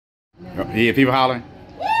You hear people hollering?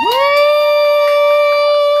 Woo!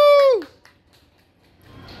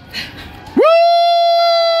 Woo!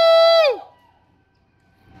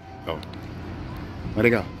 Oh. Where'd they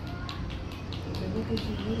go?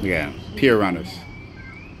 Yeah, Pier runners.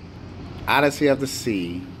 Odyssey of the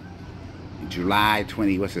Sea, July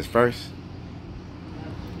 20, what's this, 1st?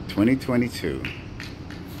 2022.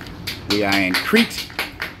 We are in Crete,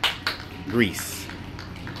 Greece.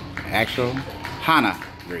 Actual Chania,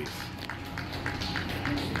 Greece.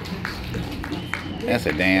 That's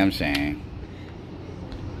a damn shame.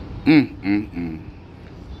 You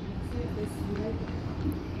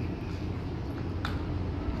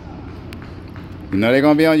know they're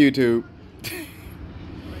gonna be on YouTube.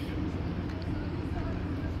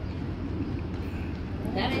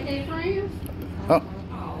 That ain't their friends?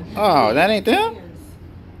 Oh, that ain't them?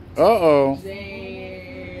 Uh-oh.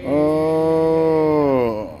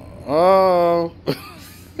 Oh.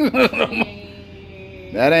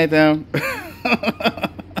 That ain't them.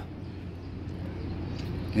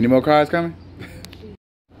 Any more cars coming?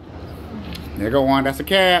 There go one. That's a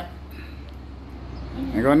cab.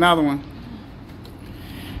 There go another one.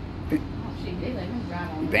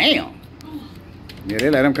 Damn. Yeah, they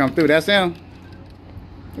let him come through. That's him.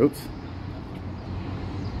 Oops.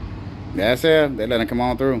 That's him. They let him come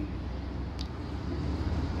on through.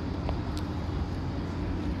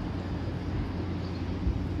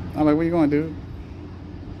 I'm like, where you going, dude?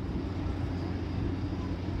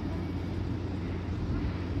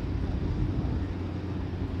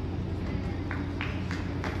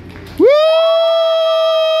 Woo!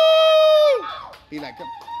 He like, come.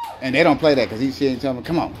 And they don't play that because she ain't telling me,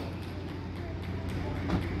 come on.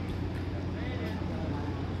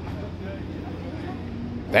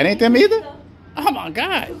 That ain't them either? Oh my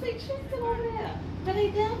God. That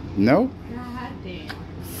ain't them? No. God damn.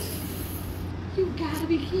 You gotta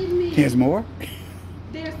be kidding me. There's more?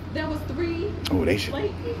 There was 3. Oh, they should.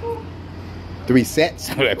 Late people? 3 sets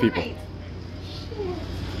of that people. Right.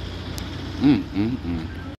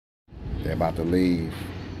 They're about to leave.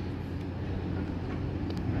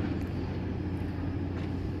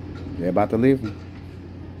 They're about to leave them.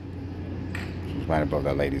 She's right above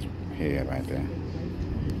that lady's head right there.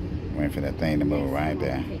 Waiting for that thing to move right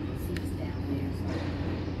there.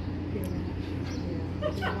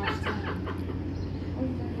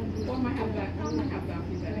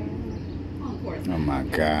 Oh my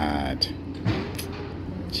God.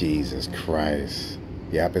 Jesus Christ.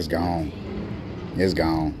 Yep, it's gone. It's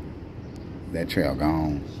gone. That trail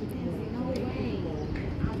gone.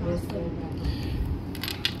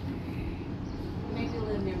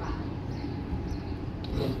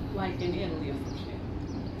 Like in Italy or some shit.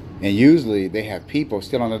 And usually they have people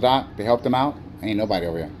still on the dock to help them out. Ain't nobody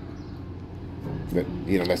over here. But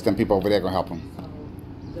you know, let some people over there go help them.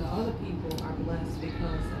 So the other people are blessed because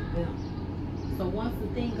of them. So once the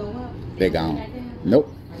thing go up, They gone.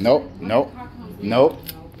 Nope. Nope. Nope. Nope.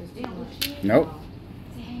 Nope.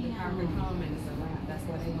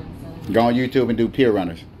 Go on YouTube and do Pier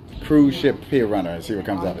runners. Cruise ship Pier runner and see what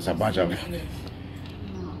comes up. It's a bunch of them.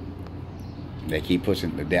 They keep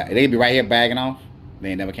pushing the down. They'd be right here bagging off.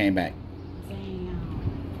 They never came back.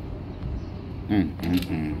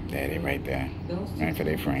 There they right there. Waiting for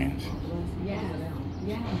their friends. Yeah.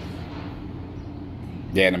 Yeah.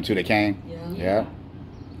 Yeah, them two that came? Yeah.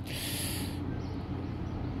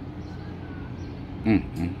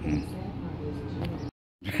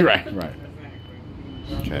 Right, right.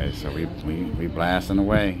 Okay, so we blasting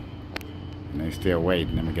away. And they still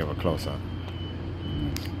waiting. Let me give a close up.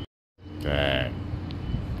 Dang.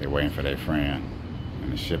 They're waiting for their friend.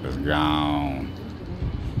 And the ship is gone.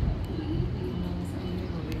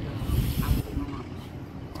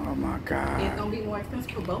 Oh my God. It's gonna be more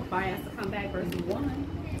expensive for both buyers to come back versus one.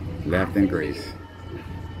 Left in Greece.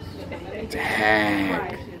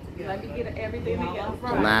 Dang. Let me get everything together.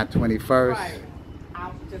 July 21st. Right.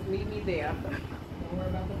 I'll just meet me there.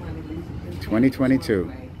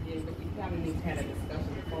 2022.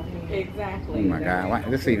 Exactly. Oh my God! Why,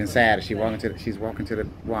 this is even sad. She's walking to the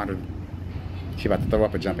water. She about to throw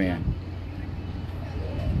up or jump in.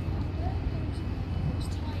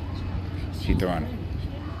 She throwing it.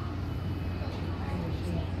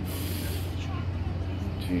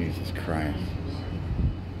 Jesus Christ!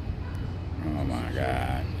 Oh my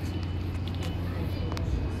God!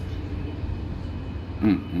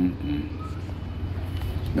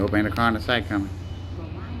 Nope, ain't a car in the sight coming. But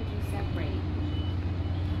why would you separate?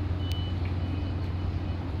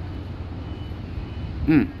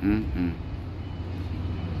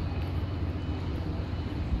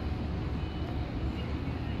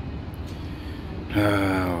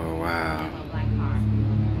 Oh wow! Black car.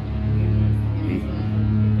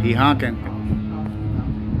 He honking.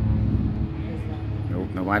 Nope,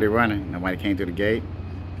 nobody running. Nobody came through the gate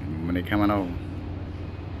when they coming over.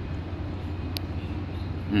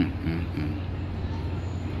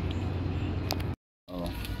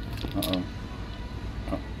 Oh, uh-oh.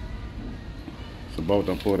 Oh. So boat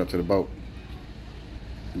done pulled up to the boat.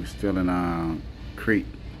 We're still in creek.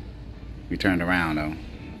 We turned around though.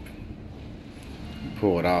 We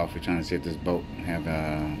pulled off. We're trying to see if this boat have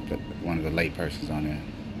one of the late persons on there.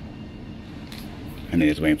 And then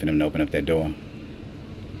just waiting for them to open up that door.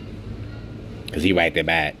 Cause he right there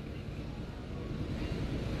by it.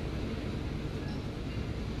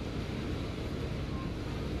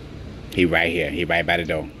 He right here. He right by the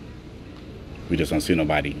door. We just don't see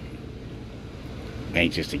nobody.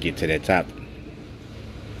 Anxious to get to that top.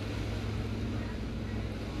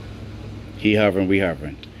 He hovering, we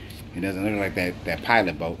hovering. It doesn't look like that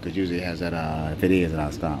pilot boat, because usually it has that, if it is, then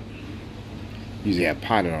I'll stop. Usually have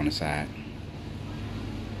pilot on the side.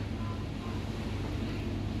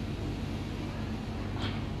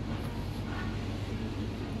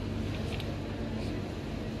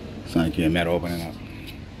 Sounds like you're metal opening up.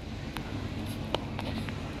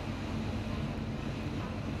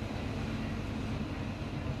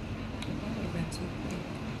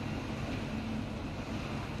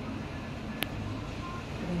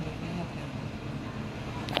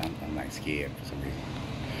 I'm like scared for some reason.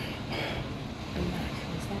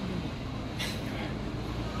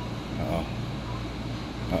 Uh-oh.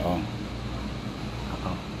 Uh-oh.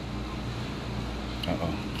 Uh-oh.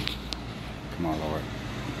 Uh-oh. Come on, Lord.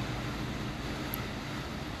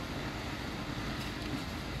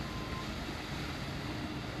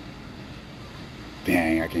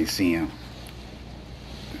 Dang, I can't see him.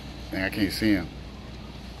 Dang, I can't see him.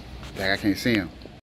 Dang, I can't see him.